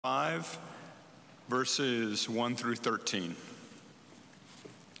5, verses 1 through 13.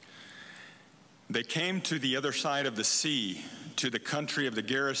 They came to the other side of the sea, to the country of the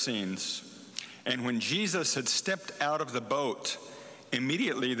Gerasenes. And when Jesus had stepped out of the boat,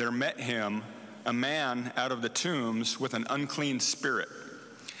 immediately there met him a man out of the tombs with an unclean spirit.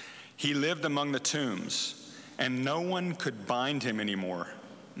 He lived among the tombs, and no one could bind him anymore,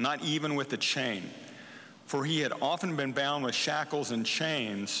 not even with a chain. For he had often been bound with shackles and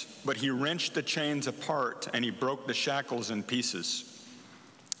chains, but he wrenched the chains apart and he broke the shackles in pieces.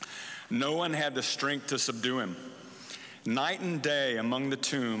 No one had the strength to subdue him. Night and day among the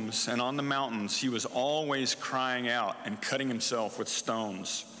tombs and on the mountains, he was always crying out and cutting himself with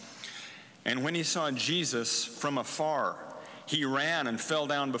stones. And when he saw Jesus from afar, he ran and fell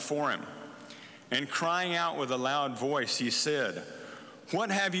down before him. And crying out with a loud voice, he said, "What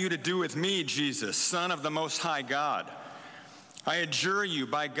have you to do with me, Jesus, Son of the Most High God? I adjure you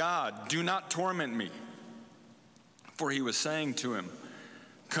by God, do not torment me." For he was saying to him,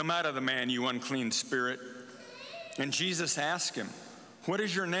 "Come out of the man, you unclean spirit." And Jesus asked him, "What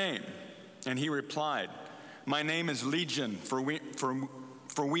is your name?" And he replied, "My name is Legion, for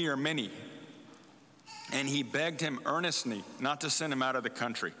we are many." And he begged him earnestly not to send him out of the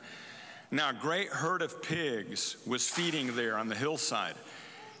country. Now a great herd of pigs was feeding there on the hillside,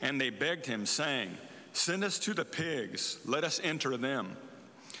 and they begged him, saying, "Send us to the pigs, let us enter them."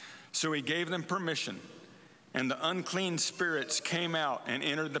 So he gave them permission, and the unclean spirits came out and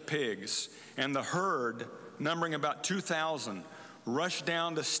entered the pigs, and the herd, numbering about 2,000, rushed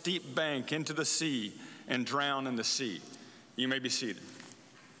down the steep bank into the sea and drowned in the sea. You may be seated.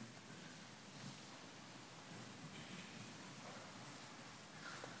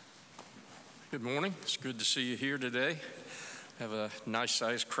 Good morning. It's good to see you here today. Have a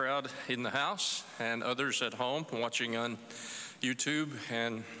nice-sized crowd in the house and others at home watching on YouTube.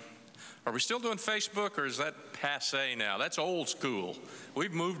 And are we still doing Facebook, or is that passé now? That's old school.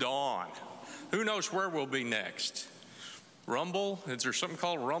 We've moved on. Who knows where we'll be next? Rumble? Is there something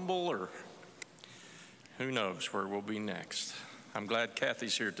called Rumble, or who knows where we'll be next? I'm glad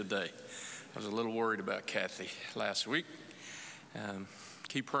Kathy's here today. I was a little worried about Kathy last week.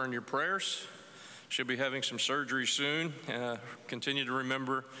 Keep her in your prayers. She'll be having some surgery soon. Continue to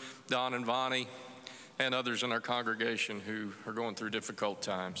remember Don and Vonnie and others in our congregation who are going through difficult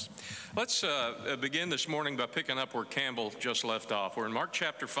times. Let's begin this morning by picking up where Campbell just left off. We're in Mark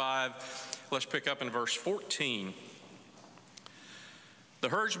chapter 5. Let's pick up in verse 14. The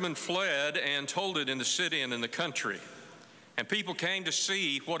herdsmen fled and told it in the city and in the country, and people came to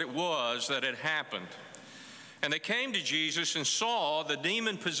see what it was that had happened. And they came to Jesus and saw the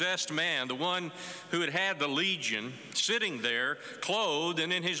demon-possessed man, the one who had had the legion, sitting there, clothed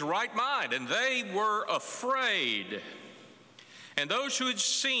and in his right mind. And they were afraid. And those who had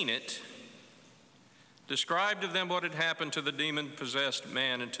seen it described to them what had happened to the demon-possessed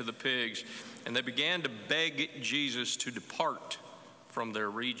man and to the pigs. And they began to beg Jesus to depart from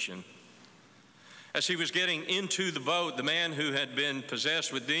their region. As he was getting into the boat, the man who had been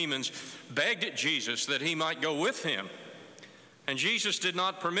possessed with demons begged at Jesus that he might go with him. And Jesus did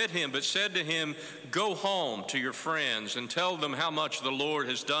not permit him, but said to him, "Go home to your friends and tell them how much the Lord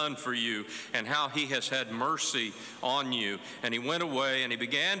has done for you and how he has had mercy on you." And he went away and he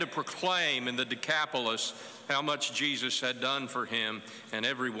began to proclaim in the Decapolis how much Jesus had done for him, and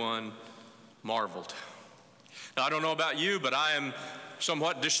everyone marveled. Now, I don't know about you, but I am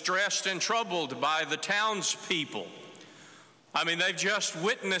somewhat distressed and troubled by the townspeople. I mean, they've just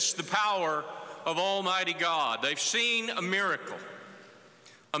witnessed the power of Almighty God. They've seen a miracle.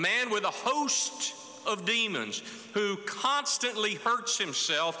 A man with a host of demons who constantly hurts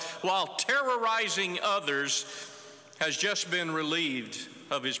himself while terrorizing others has just been relieved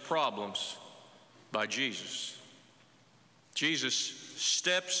of his problems by Jesus. Jesus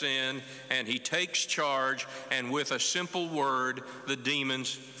steps in and he takes charge, and with a simple word, the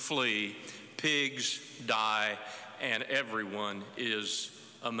demons flee, pigs die, and everyone is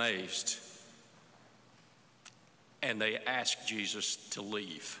amazed. And they ask Jesus to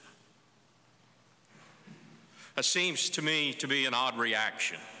leave. That seems to me to be an odd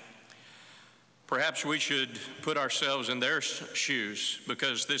reaction. Perhaps we should put ourselves in their shoes,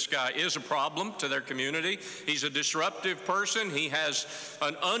 because this guy is a problem to their community. He's a disruptive person. He has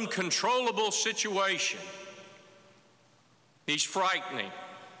an uncontrollable situation. He's frightening.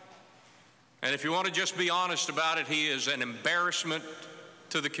 And if you want to just be honest about it, he is an embarrassment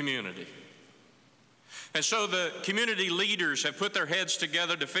to the community. And so the community leaders have put their heads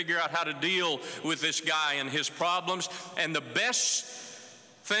together to figure out how to deal with this guy and his problems. And the best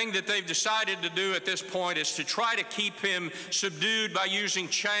thing that they've decided to do at this point is to try to keep him subdued by using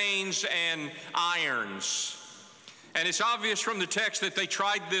chains and irons. And it's obvious from the text that they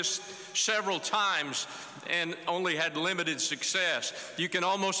tried this several times and only had limited success. You can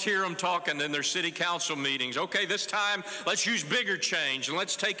almost hear them talking in their city council meetings. Okay, this time let's use bigger chains and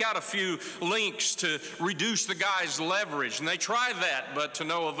let's take out a few links to reduce the guy's leverage. And they try that, but to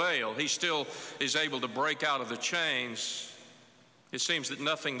no avail. He still is able to break out of the chains. It seems that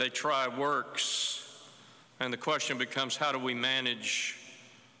nothing they try works. And the question becomes, how do we manage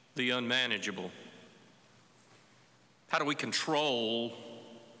the unmanageable? How do we control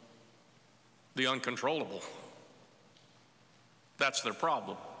the uncontrollable? That's their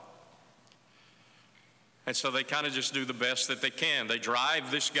problem. And so they kind of just do the best that they can. They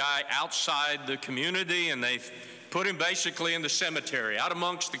drive this guy outside the community and they put him basically in the cemetery, out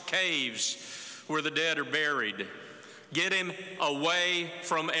amongst the caves where the dead are buried. Get him away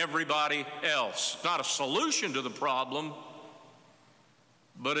from everybody else. Not a solution to the problem,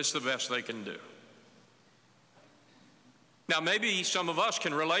 but it's the best they can do. Now, maybe some of us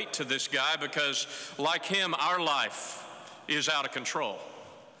can relate to this guy because, like him, our life is out of control.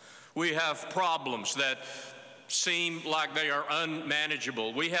 We have problems that seem like they are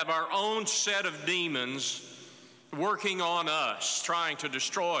unmanageable. We have our own set of demons working on us, trying to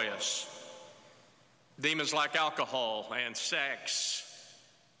destroy us. Demons like alcohol and sex.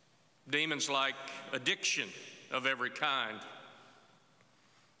 Demons like addiction of every kind.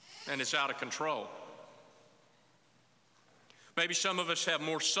 And it's out of control. Maybe some of us have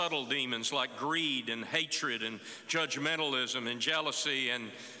more subtle demons like greed and hatred and judgmentalism and jealousy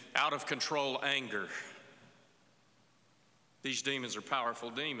and out of control anger. These demons are powerful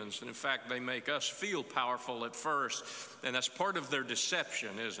demons, and in fact, they make us feel powerful at first, and that's part of their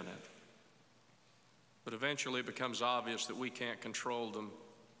deception, isn't it? But eventually it becomes obvious that we can't control them,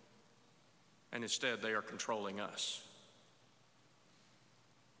 and instead they are controlling us.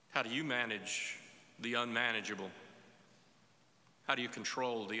 How do you manage the unmanageable? How do you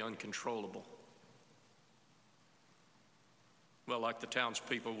control the uncontrollable? Well, like the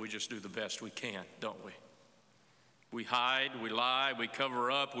townspeople, we just do the best we can, don't we? We hide, we lie, we cover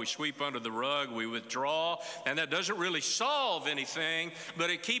up, we sweep under the rug, we withdraw, and that doesn't really solve anything, but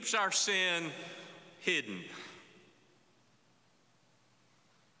it keeps our sin hidden.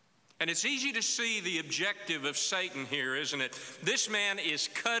 And it's easy to see the objective of Satan here, isn't it? This man is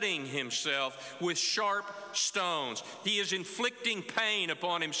cutting himself with sharp stones. He is inflicting pain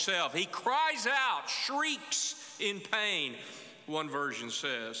upon himself. He cries out, shrieks in pain, one version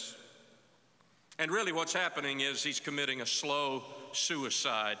says. And really what's happening is he's committing a slow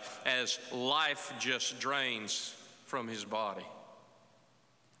suicide as life just drains from his body.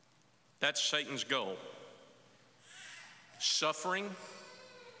 That's Satan's goal. Suffering,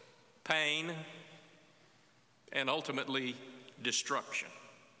 pain, and ultimately destruction.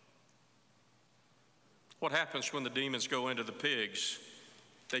 What happens when the demons go into the pigs?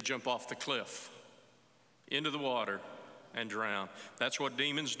 They jump off the cliff, into the water, and drown. That's what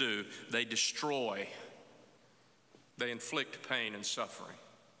demons do. They destroy. They inflict pain and suffering.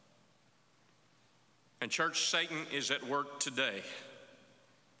 And church, Satan is at work today,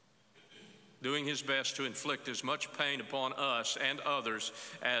 doing his best to inflict as much pain upon us and others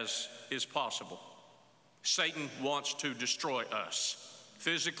as is possible. Satan wants to destroy us,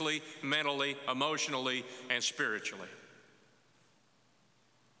 physically, mentally, emotionally, and spiritually.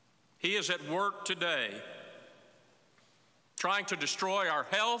 He is at work today, trying to destroy our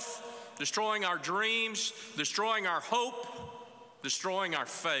health, destroying our dreams, destroying our hope, destroying our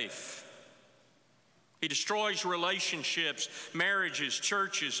faith. He destroys relationships, marriages,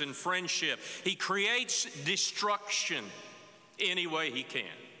 churches, and friendship. He creates destruction any way he can.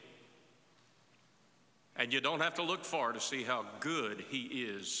 And you don't have to look far to see how good he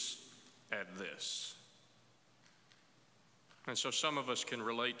is at this. And so some of us can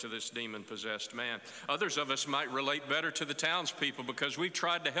relate to this demon-possessed man. Others of us might relate better to the townspeople because we've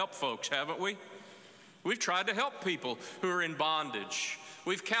tried to help folks, haven't we? We've tried to help people who are in bondage.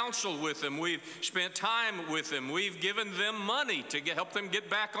 We've counseled with them. We've spent time with them. We've given them money to help them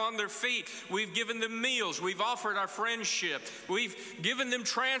get back on their feet. We've given them meals. We've offered our friendship. We've given them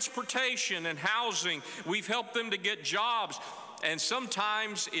transportation and housing. We've helped them to get jobs. And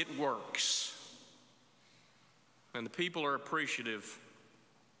sometimes it works. And the people are appreciative.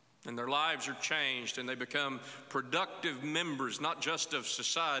 And their lives are changed. And they become productive members, not just of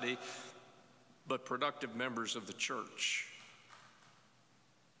society, but productive members of the church.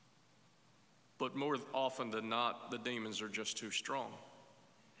 But more often than not, the demons are just too strong.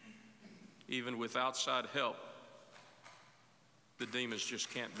 Even with outside help, the demons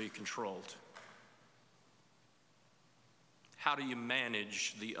just can't be controlled. How do you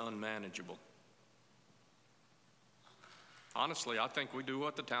manage the unmanageable? Honestly, I think we do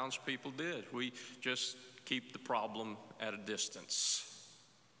what the townspeople did. We just keep the problem at a distance.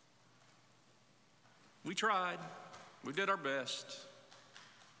 We tried. We did our best.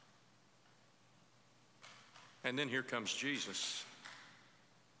 And then here comes Jesus.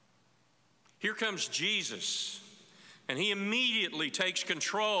 Here comes Jesus. And he immediately takes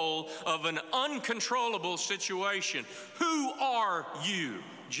control of an uncontrollable situation. Who are you?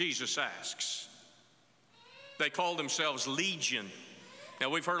 Jesus asks. They call themselves Legion. Now,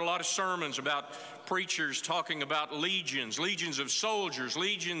 we've heard a lot of sermons about preachers talking about legions of soldiers,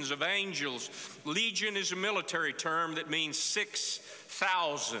 legions of angels. Legion is a military term that means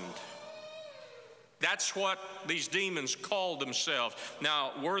 6,000. That's what these demons called themselves.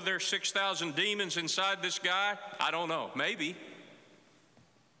 Now, were there 6,000 demons inside this guy? I don't know. Maybe.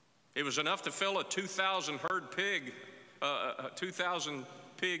 It was enough to fill a 2,000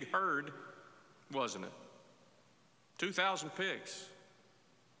 pig herd, wasn't it? 2,000 pigs.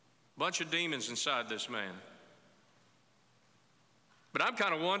 Bunch of demons inside this man. But I'm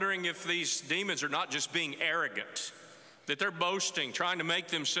kind of wondering if these demons are not just being arrogant, that they're boasting, trying to make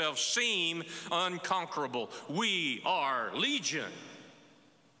themselves seem unconquerable. We are Legion.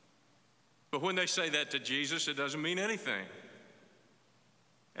 But when they say that to Jesus, it doesn't mean anything.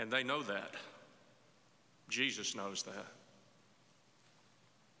 And they know that. Jesus knows that.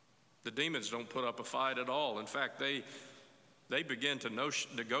 The demons don't put up a fight at all. In fact, they begin to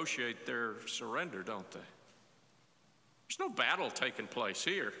negotiate their surrender, don't they? There's no battle taking place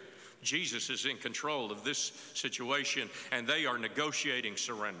here. Jesus is in control of this situation, and they are negotiating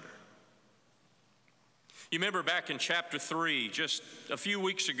surrender. You remember back in chapter 3, just a few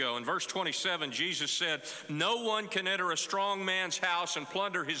weeks ago, in verse 27, Jesus said, "No one can enter a strong man's house and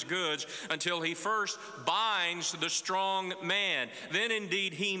plunder his goods until he first binds the strong man. Then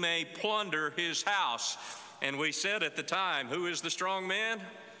indeed he may plunder his house." And we said at the time, who is the strong man?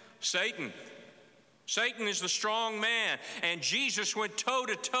 Satan. Satan is the strong man, and Jesus went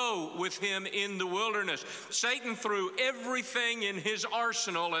toe-to-toe with him in the wilderness. Satan threw everything in his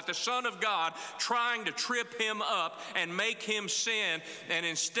arsenal at the Son of God, trying to trip him up and make him sin, and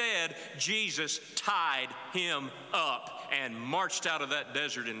instead, Jesus tied him up and marched out of that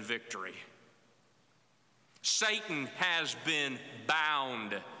desert in victory. Satan has been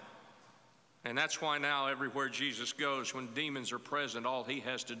bound. And that's why now everywhere Jesus goes, when demons are present, all he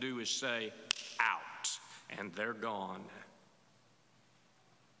has to do is say, "Out," and they're gone.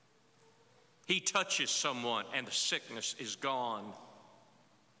 He touches someone and the sickness is gone.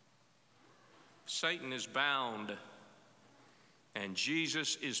 Satan is bound, and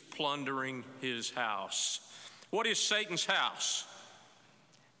Jesus is plundering his house. What is Satan's house?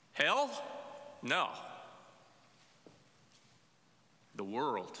 Hell? No. The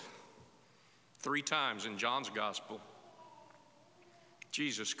world. 3 times in John's gospel,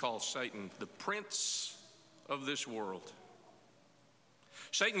 Jesus calls Satan the prince of this world.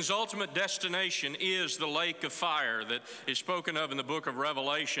 Satan's ultimate destination is the lake of fire that is spoken of in the book of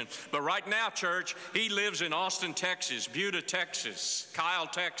Revelation. But right now, church, he lives in Austin, Texas, Buda, Texas, Kyle,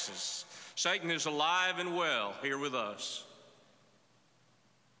 Texas. Satan is alive and well here with us.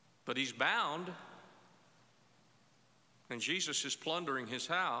 But he's bound, and Jesus is plundering his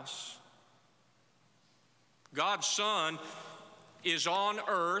house. God's Son is on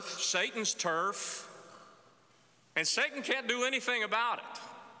earth, Satan's turf, and Satan can't do anything about it.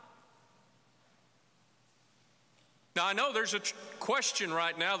 Now, I know there's a question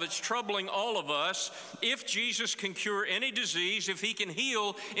right now that's troubling all of us. If Jesus can cure any disease, if he can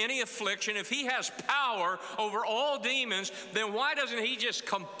heal any affliction, if he has power over all demons, then why doesn't he just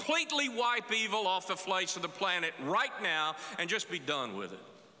completely wipe evil off the face of the planet right now and just be done with it?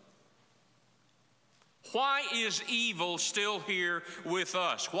 Why is evil still here with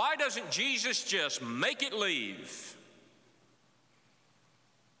us? Why doesn't Jesus just make it leave?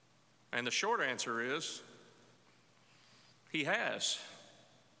 And the short answer is, he has.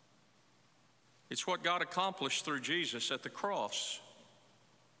 It's what God accomplished through Jesus at the cross.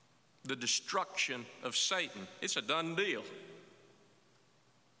 The destruction of Satan. It's a done deal.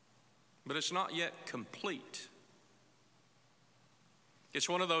 But it's not yet complete. It's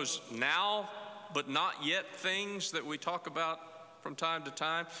one of those now but not yet things that we talk about from time to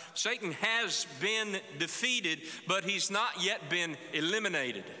time. Satan has been defeated, but he's not yet been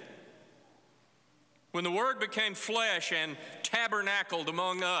eliminated. When the Word became flesh and tabernacled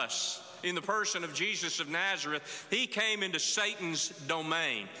among us in the person of Jesus of Nazareth, he came into Satan's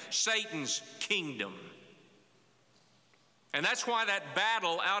domain, Satan's kingdom. And that's why that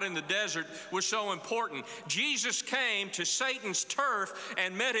battle out in the desert was so important. Jesus came to Satan's turf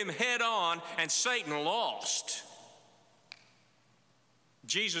and met him head on, and Satan lost.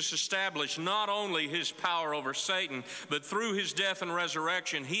 Jesus established not only his power over Satan, but through his death and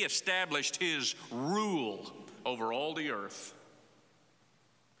resurrection, he established his rule over all the earth.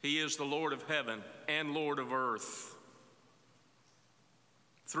 He is the Lord of heaven and Lord of earth.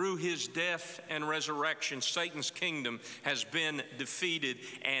 Through his death and resurrection, Satan's kingdom has been defeated,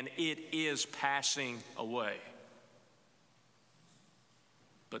 and it is passing away.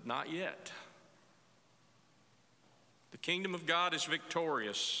 But not yet. The kingdom of God is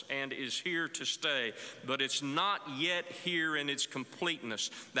victorious and is here to stay, but it's not yet here in its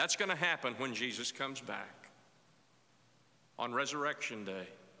completeness. That's going to happen when Jesus comes back. On Resurrection Day.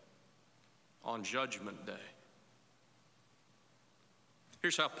 On Judgment Day.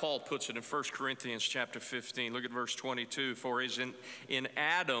 Here's how Paul puts it in 1 Corinthians chapter 15. Look at verse 22. For as in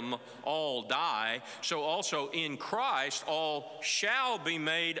Adam all die, so also in Christ all shall be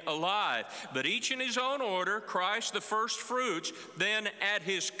made alive. But each in his own order, Christ the first fruits, then at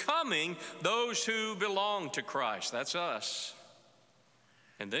his coming, those who belong to Christ. That's us.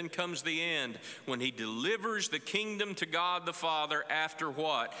 And then comes the end, when he delivers the kingdom to God the Father after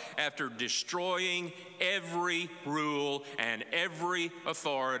what? After destroying every rule and every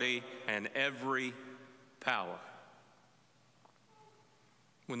authority and every power.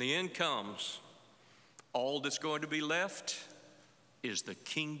 When the end comes, all that's going to be left is the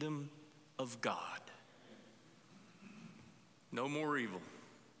kingdom of God. No more evil,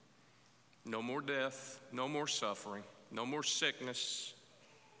 no more death, no more suffering, no more sickness,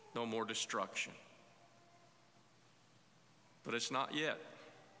 no more destruction. But it's not yet.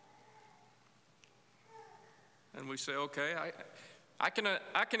 And we say, okay, I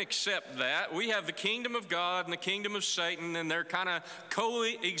can accept that. We have the kingdom of God and the kingdom of Satan, and they're kind of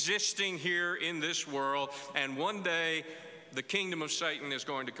coexisting here in this world. And one day, the kingdom of Satan is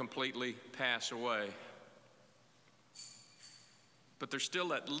going to completely pass away. But there's still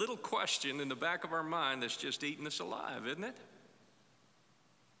that little question in the back of our mind that's just eating us alive, isn't it?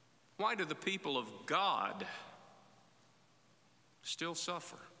 Why do the people of God still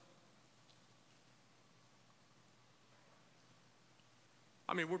suffer?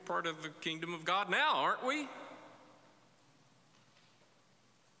 I mean, we're part of the kingdom of God now, aren't we?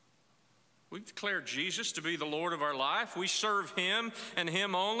 We've declared Jesus to be the Lord of our life. We serve him and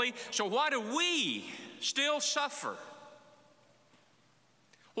him only. So why do we still suffer?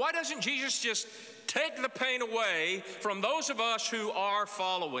 Why doesn't Jesus just take the pain away from those of us who are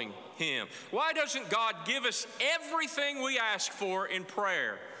following him? Why doesn't God give us everything we ask for in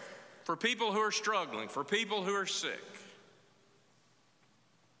prayer for people who are struggling, for people who are sick?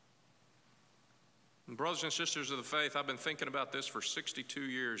 And brothers and sisters of the faith, I've been thinking about this for 62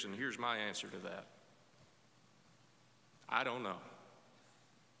 years, and here's my answer to that. I don't know.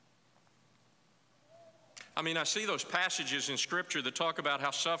 I mean, I see those passages in Scripture that talk about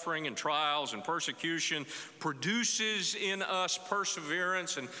how suffering and trials and persecution produces in us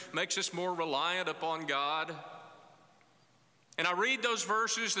perseverance and makes us more reliant upon God. And I read those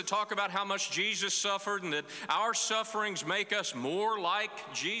verses that talk about how much Jesus suffered and that our sufferings make us more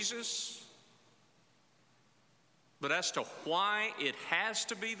like Jesus. But as to why it has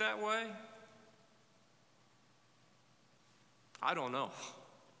to be that way, I don't know.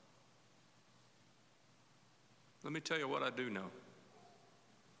 Let me tell you what I do know.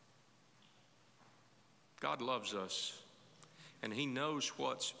 God loves us, and he knows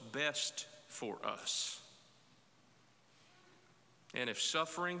what's best for us. And if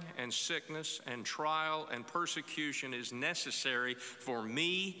suffering and sickness and trial and persecution is necessary for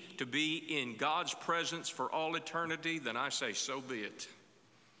me to be in God's presence for all eternity, then I say, so be it.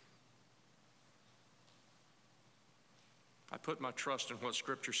 I put my trust in what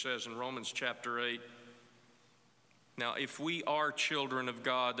Scripture says in Romans chapter 8. Now, if we are children of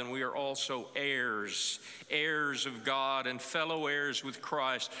God, then we are also heirs, heirs of God and fellow heirs with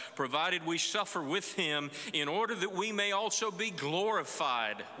Christ, provided we suffer with him in order that we may also be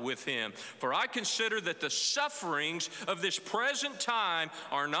glorified with him. For I consider that the sufferings of this present time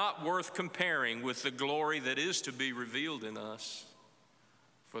are not worth comparing with the glory that is to be revealed in us.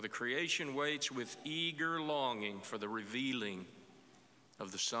 For the creation waits with eager longing for the revealing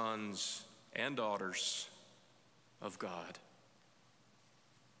of the sons and daughters of God.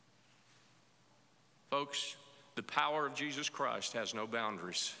 Folks, the power of Jesus Christ has no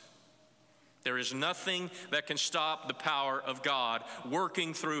boundaries. There is nothing that can stop the power of God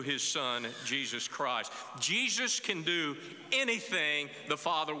working through his Son, Jesus Christ. Jesus can do anything the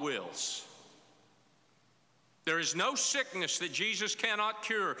Father wills. There is no sickness that Jesus cannot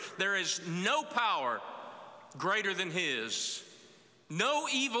cure. There is no power greater than His. No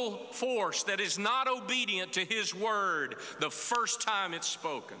evil force that is not obedient to His word the first time it's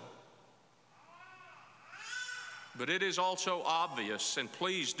spoken. But it is also obvious, and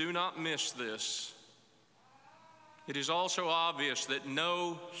please do not miss this, it is also obvious that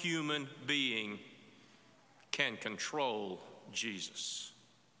no human being can control Jesus.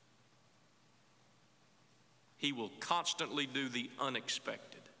 He will constantly do the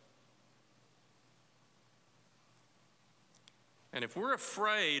unexpected. And if we're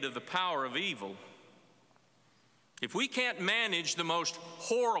afraid of the power of evil, if we can't manage the most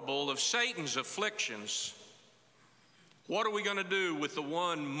horrible of Satan's afflictions, what are we going to do with the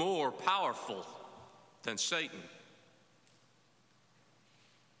one more powerful than Satan?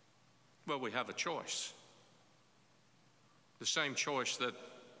 Well, we have a choice. The same choice that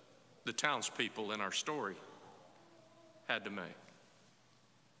the townspeople in our story had to make.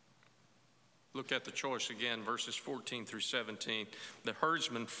 Look at the choice again, verses 14 through 17. The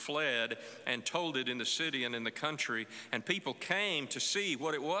herdsmen fled and told it in the city and in the country, and people came to see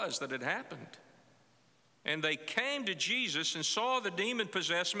what it was that had happened. And they came to Jesus and saw the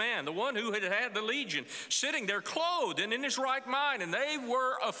demon-possessed man, the one who had had the legion, sitting there clothed and in his right mind, and they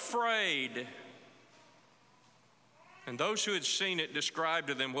were afraid. And those who had seen it described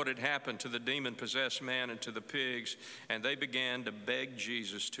to them what had happened to the demon-possessed man and to the pigs, and they began to beg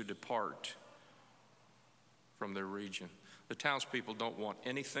Jesus to depart from their region. The townspeople don't want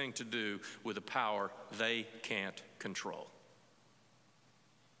anything to do with a power they can't control.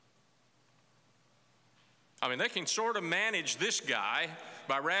 I mean, they can sort of manage this guy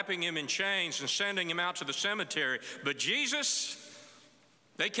by wrapping him in chains and sending him out to the cemetery. But Jesus,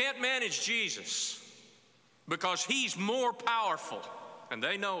 they can't manage Jesus because He's more powerful, and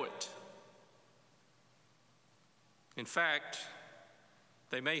they know it. In fact,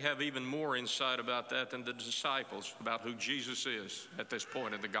 they may have even more insight about that than the disciples about who Jesus is at this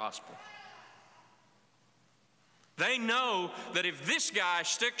point in the gospel. They know that if this guy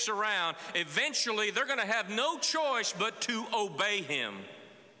sticks around, eventually they're going to have no choice but to obey him.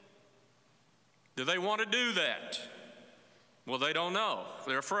 Do they want to do that? Well, they don't know.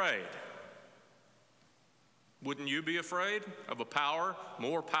 They're afraid. Wouldn't you be afraid of a power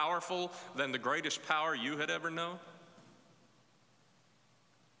more powerful than the greatest power you had ever known?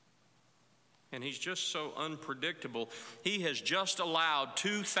 And He's just so unpredictable. He has just allowed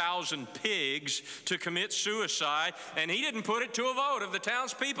 2,000 pigs to commit suicide, and He didn't put it to a vote of the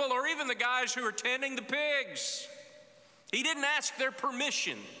townspeople or even the guys who are tending the pigs. He didn't ask their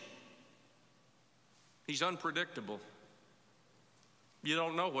permission. He's unpredictable. You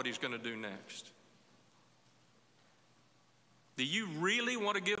don't know what He's going to do next. Do you really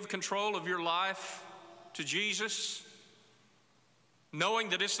want to give control of your life to Jesus, knowing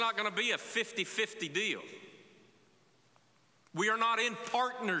that it's not going to be a 50-50 deal? We are not in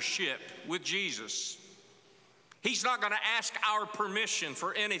partnership with Jesus. He's not going to ask our permission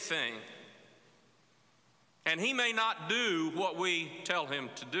for anything. And He may not do what we tell Him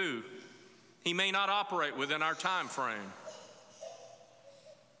to do. He may not operate within our time frame.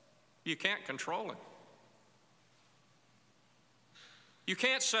 You can't control Him. You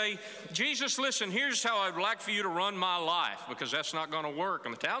can't say, Jesus, listen, here's how I'd like for you to run my life, because that's not going to work,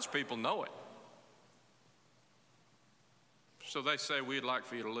 and the townspeople know it. So they say, we'd like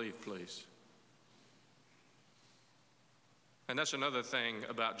for you to leave, please. And that's another thing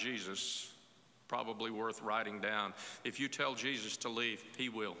about Jesus, probably worth writing down. If you tell Jesus to leave, He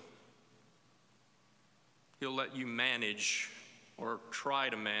will. He'll let you manage or try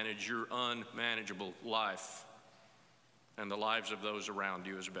to manage your unmanageable life and the lives of those around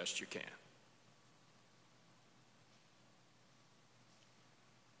you as best you can.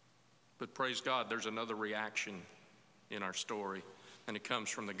 But praise God, there's another reaction in our story, and it comes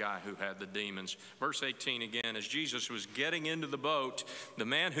from the guy who had the demons. Verse 18 again, as Jesus was getting into the boat, the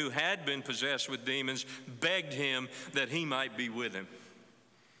man who had been possessed with demons begged Him that he might be with him.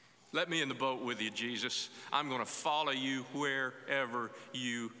 Let me in the boat with you, Jesus. I'm going to follow you wherever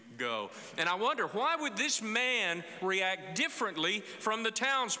you go. And I wonder, why would this man react differently from the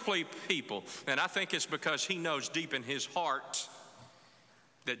townspeople? And I think it's because he knows deep in his heart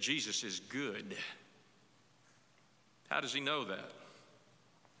that Jesus is good. How does he know that?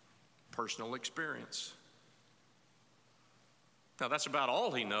 Personal experience. Now, that's about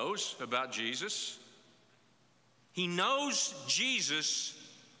all he knows about Jesus. He knows Jesus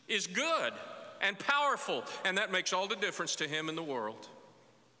is good and powerful, and that makes all the difference to him in the world.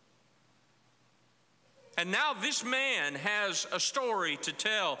 And now this man has a story to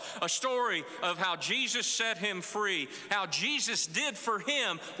tell, a story of how Jesus set him free, how Jesus did for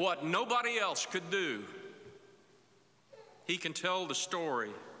him what nobody else could do. He can tell the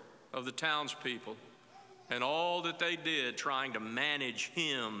story of the townspeople and all that they did trying to manage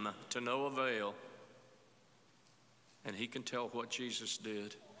him to no avail. And he can tell what Jesus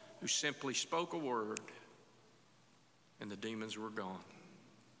did, who simply spoke a word and the demons were gone.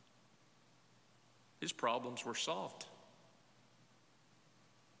 His problems were solved.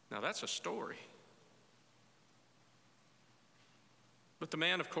 Now that's a story. But the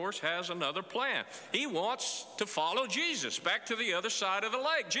man, of course, has another plan. He wants to follow Jesus back to the other side of the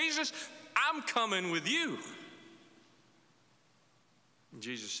lake. Jesus, I'm coming with you. And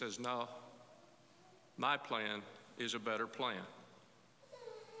Jesus says, no, my plan is a better plan.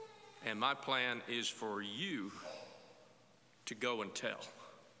 And my plan is for you to go and tell.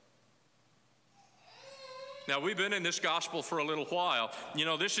 Now, we've been in this gospel for a little while. You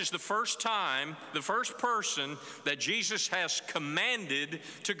know, this is the first time, the first person that Jesus has commanded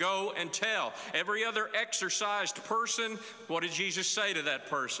to go and tell. Every other exorcised person, what did Jesus say to that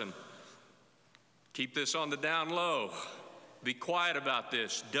person? Keep this on the down low. Be quiet about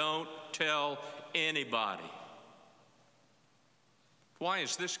this. Don't tell anybody. Why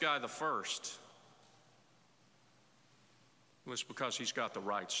is this guy the first? Well, it's because he's got the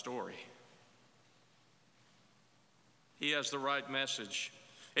right story. He has the right message.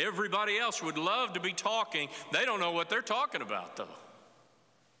 Everybody else would love to be talking. They don't know what they're talking about, though.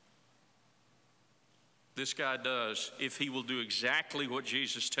 This guy does, if he will do exactly what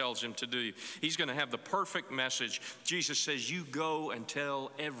Jesus tells him to do. He's going to have the perfect message. Jesus says, you go and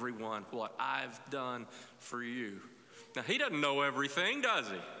tell everyone what I've done for you. Now, he doesn't know everything, does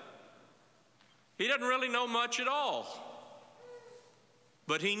he? He doesn't really know much at all.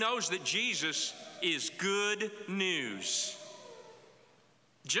 But he knows that Jesus is good news.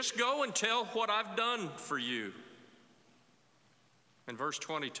 Just go and tell what I've done for you. And verse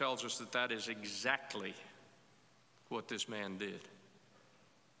 20 tells us that that is exactly what this man did.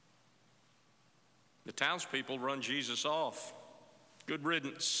 The townspeople run Jesus off. Good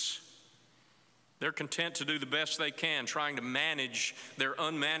riddance. They're content to do the best they can, trying to manage their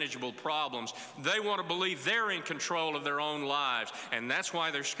unmanageable problems. They want to believe they're in control of their own lives, and that's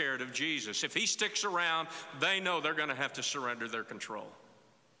why they're scared of Jesus. If he sticks around, they know they're going to have to surrender their control.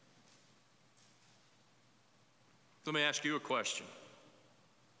 Let me ask you a question.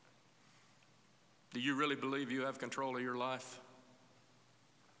 Do you really believe you have control of your life?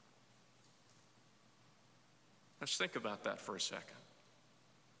 Let's think about that for a second.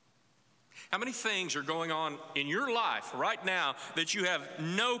 How many things are going on in your life right now that you have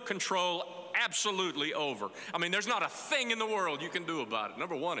no control absolutely over? I mean, there's not a thing in the world you can do about it.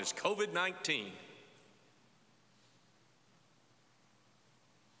 Number one is COVID-19.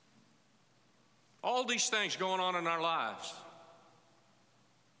 All these things going on in our lives.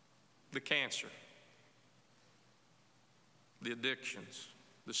 The cancer, the addictions,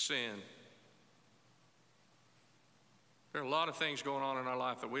 the sin. There are a lot of things going on in our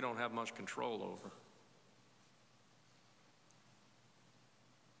life that we don't have much control over.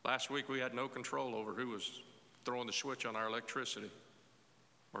 Last week we had no control over who was throwing the switch on our electricity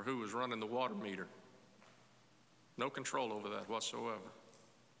or who was running the water meter. No control over that whatsoever.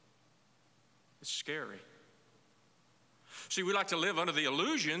 It's scary. See, we like to live under the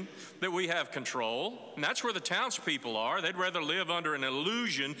illusion that we have control, and that's where the townspeople are. They'd rather live under an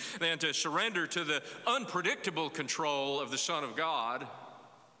illusion than to surrender to the unpredictable control of the Son of God.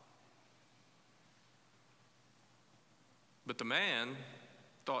 But the man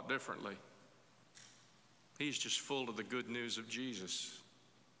thought differently. He's just full of the good news of Jesus.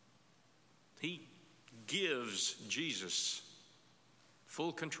 He gives Jesus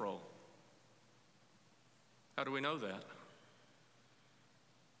full control. How do we know that?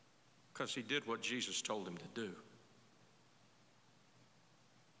 Because he did what Jesus told him to do.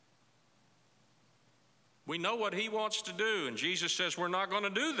 We know what he wants to do, and Jesus says, we're not going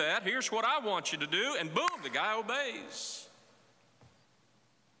to do that. Here's what I want you to do, and boom, the guy obeys.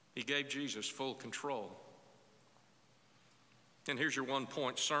 He gave Jesus full control. And here's your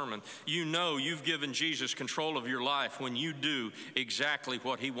one-point sermon. You know you've given Jesus control of your life when you do exactly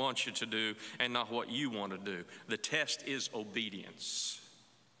what he wants you to do and not what you want to do. The test is obedience.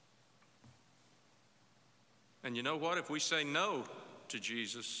 And you know what? If we say no to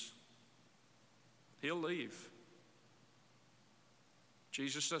Jesus, he'll leave.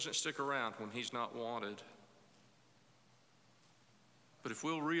 Jesus doesn't stick around when he's not wanted. But if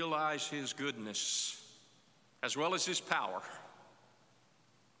we'll realize his goodness as well as his power,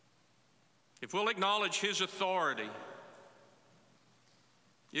 if we'll acknowledge His authority,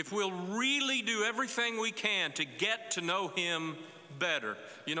 if we'll really do everything we can to get to know Him better,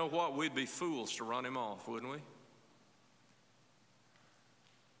 you know what? We'd be fools to run Him off, wouldn't we?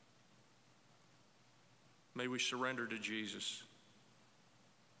 May we surrender to Jesus.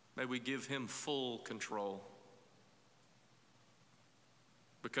 May we give Him full control.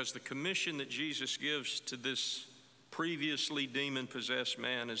 Because the commission that Jesus gives to this previously demon-possessed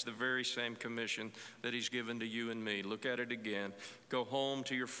man is the very same commission that He's given to you and me. Look at it again. Go home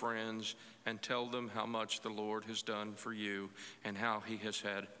to your friends and tell them how much the Lord has done for you and how He has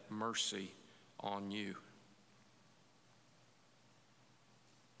had mercy on you.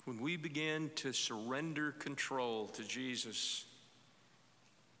 When we begin to surrender control to Jesus,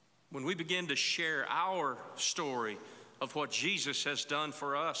 when we begin to share our story of what Jesus has done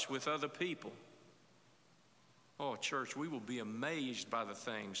for us with other people, oh, church, we will be amazed by the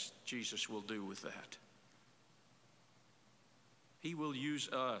things Jesus will do with that. He will use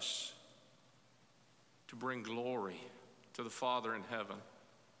us to bring glory to the Father in heaven.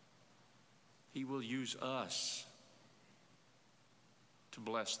 He will use us to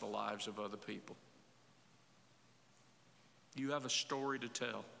bless the lives of other people. You have a story to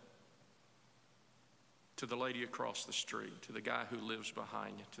tell to the lady across the street, to the guy who lives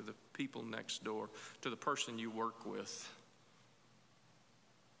behind you, to the people next door, to the person you work with.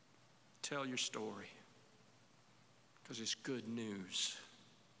 Tell your story, because it's good news.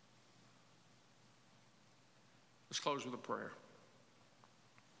 Let's close with a prayer.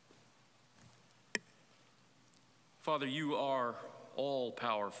 Father, you are all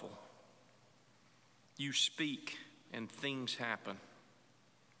powerful. You speak and things happen.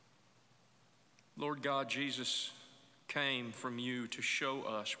 Lord God, Jesus came from you to show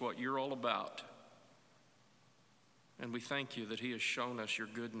us what you're all about. And we thank you that He has shown us your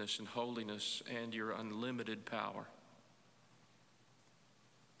goodness and holiness and your unlimited power.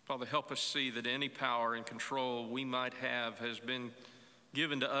 Father, help us see that any power and control we might have has been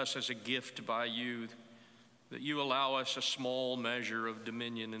given to us as a gift by you, that you allow us a small measure of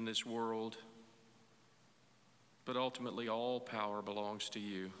dominion in this world, but ultimately all power belongs to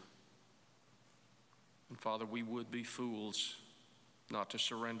you. And Father, we would be fools not to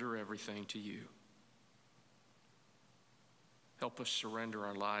surrender everything to you. Help us surrender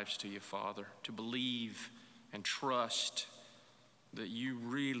our lives to you, Father, to believe and trust that you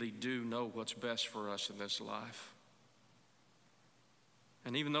really do know what's best for us in this life.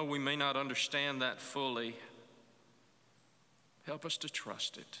 And even though we may not understand that fully, help us to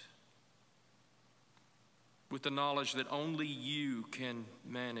trust it with the knowledge that only you can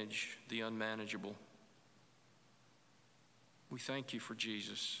manage the unmanageable. We thank you for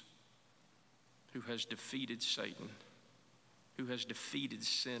Jesus, who has defeated Satan, who has defeated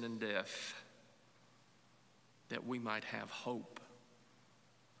sin and death, that we might have hope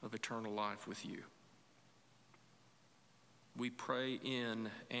of eternal life with you. We pray in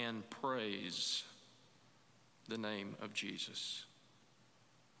and praise the name of Jesus.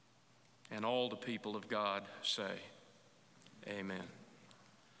 And all the people of God say, amen.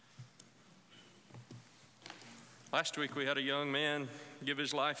 Last week we had a young man give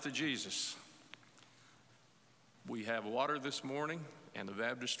his life to Jesus. We have water this morning and the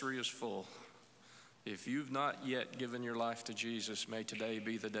baptistry is full. If you've not yet given your life to Jesus, may today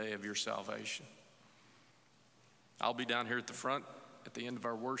be the day of your salvation. I'll be down here at the front at the end of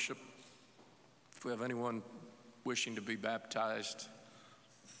our worship. If we have anyone wishing to be baptized,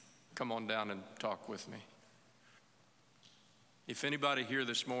 come on down and talk with me. If anybody here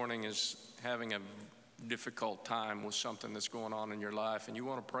this morning is having a difficult time with something that's going on in your life and you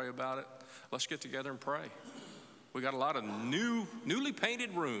want to pray about it, let's get together and pray. We got a lot of newly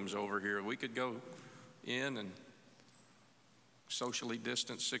painted rooms over here. We could go in and socially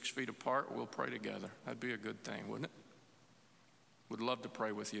distance 6 feet apart. We'll pray together. That'd be a good thing, wouldn't it? Would love to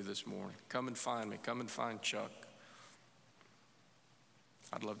pray with you this morning. Come and find me. Come and find Chuck.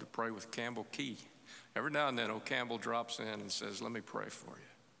 I'd love to pray with Campbell Key. Every now and then, old Campbell drops in and says, let me pray for you.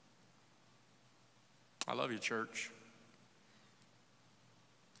 I love you, church.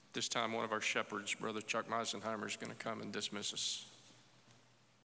 This time, one of our shepherds, Brother Chuck Meisenheimer, is going to come and dismiss us.